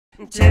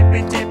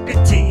Tippy tippy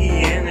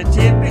tea and a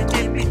tippy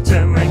tippy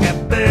tum. I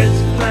got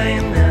birds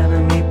flying out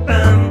of me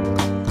bum.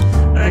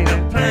 I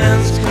got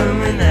plans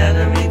coming out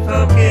of me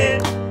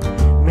pocket.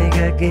 Me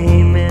got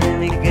game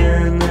and me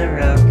gonna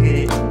rock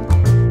it.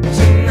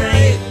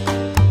 Tonight,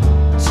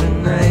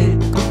 tonight.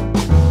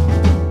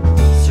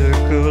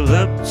 Circle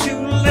up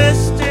to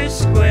Leicester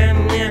Square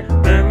near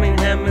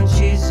Birmingham and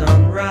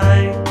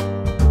Cheese-On-Rhye.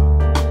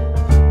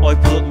 I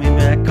put me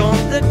back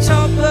on the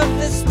top of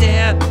the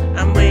stair.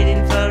 I'm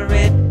waiting for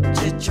it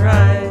to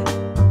dry.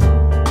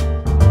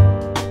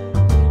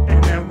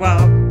 And I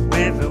walk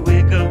with a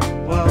wiggle,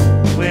 walk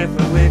with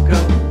a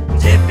wiggle.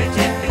 Tippy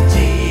tippy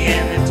tea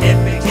and a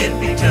tippy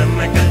tippy tum.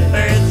 I got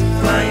birds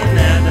flying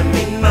out of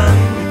me bum.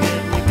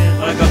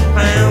 I got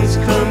pounds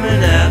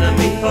coming out of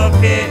me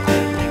pocket.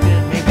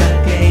 Me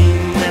got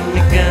game and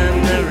me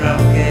gonna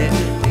rock it.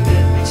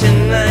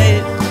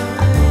 Tonight,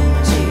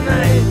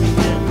 tonight.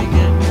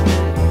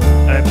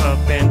 I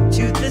pop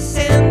into the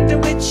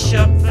sandwich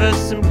shop for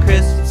some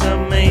crisps or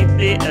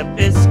maybe a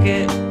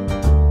biscuit.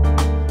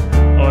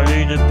 Or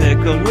eat a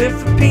pickle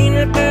with a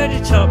peanut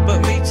butter top,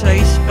 but me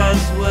taste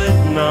buds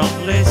would not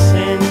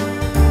listen.